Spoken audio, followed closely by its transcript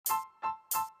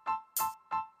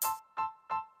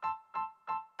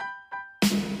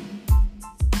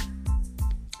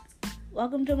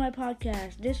Welcome to my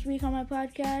podcast. This week on my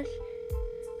podcast,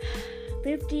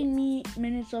 15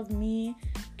 minutes of me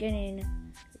getting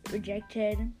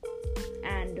rejected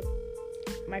and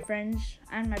my friends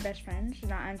and my best friends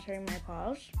not answering my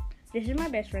calls. This is my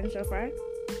best friend so far,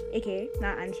 aka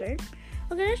not answered.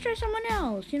 Okay, let's try someone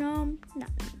else. They're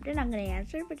not gonna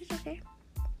answer, but it's okay.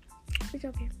 It's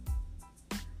okay.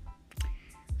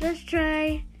 Let's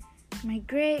try my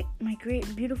great,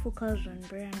 beautiful cousin,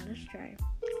 Brianna. Let's try.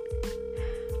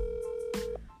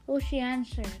 Will she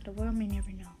answer? The world may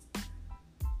never know.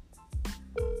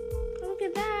 Look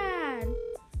at that.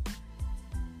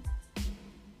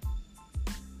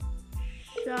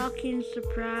 Shocking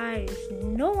surprise.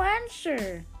 No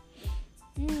answer.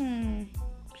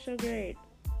 So great.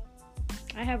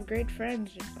 I have great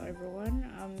friends, everyone.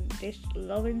 They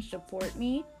love and support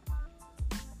me.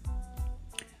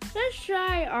 Let's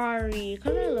try Ari,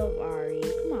 because I love Ari.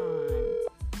 Come on.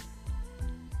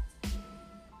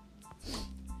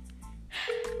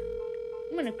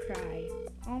 I'm gonna cry.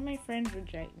 All my friends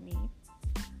reject me.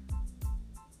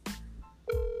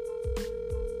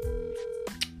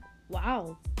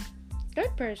 Wow.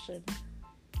 Third person.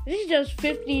 This is just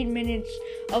 15 minutes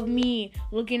of me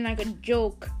looking like a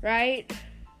joke, right?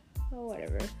 Oh,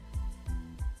 whatever.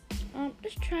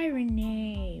 Let's try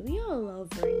Renee. We all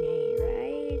love Renee,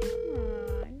 right? Come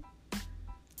on.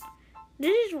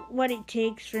 This is what it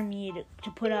takes for me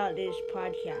to put out this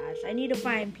podcast. I need to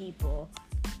find people.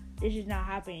 This is not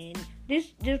happening.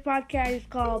 This podcast is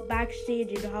called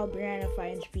Backstage and How Brianna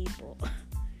Finds People.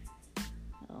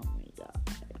 Oh my god.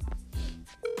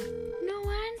 No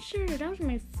answer. That was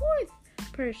my fourth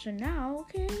person now.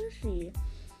 Okay, let's see.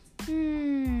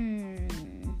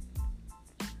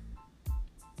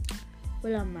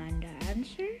 Will Amanda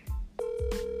answer?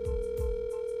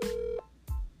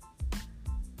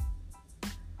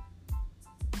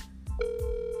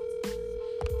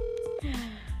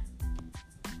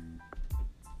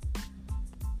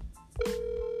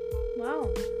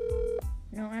 Wow.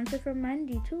 No answer from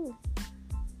Mandy too.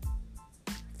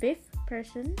 Fifth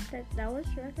person. That was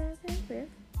okay, fifth.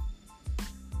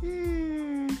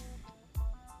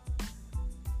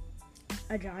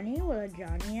 A Johnny? Will a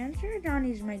Johnny answer?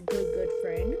 Johnny's my good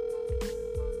friend.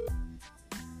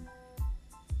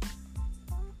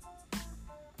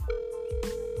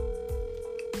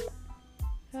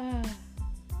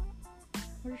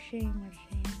 What a shame,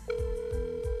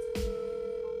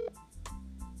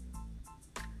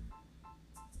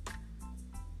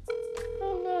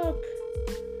 Oh look!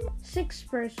 Sixth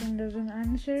person doesn't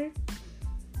answer.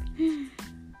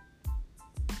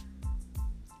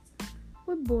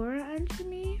 Would Bora answer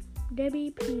me?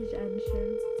 Debbie, please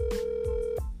answer.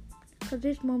 Because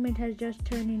this moment has just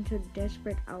turned into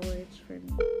desperate hours for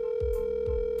me.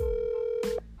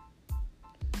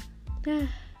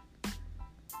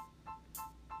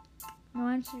 No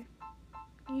answer.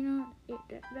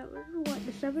 That was what?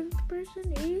 The seventh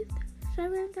person? Eighth?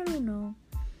 Seventh? I don't know.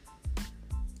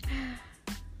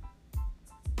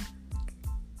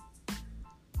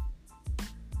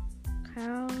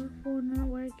 Kyle phone not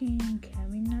working.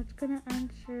 Kevin not gonna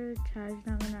answer. Chad's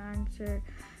not gonna answer.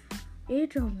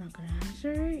 Agel's not gonna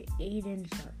answer.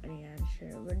 Aiden's not gonna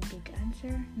answer. Rintik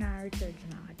answer? Nah, Richard's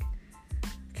not.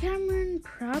 Cameron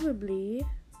probably.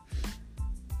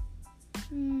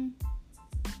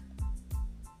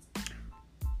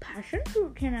 Passion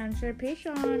fruit can answer.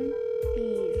 Passion,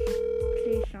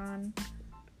 please. Passion,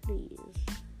 please.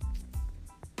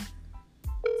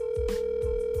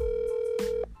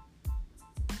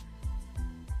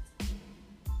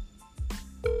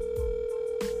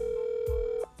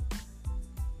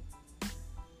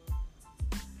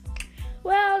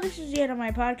 Well, this is the end of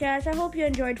my podcast. I hope you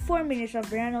enjoyed 4 minutes of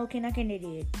Brianna looking like an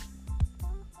idiot.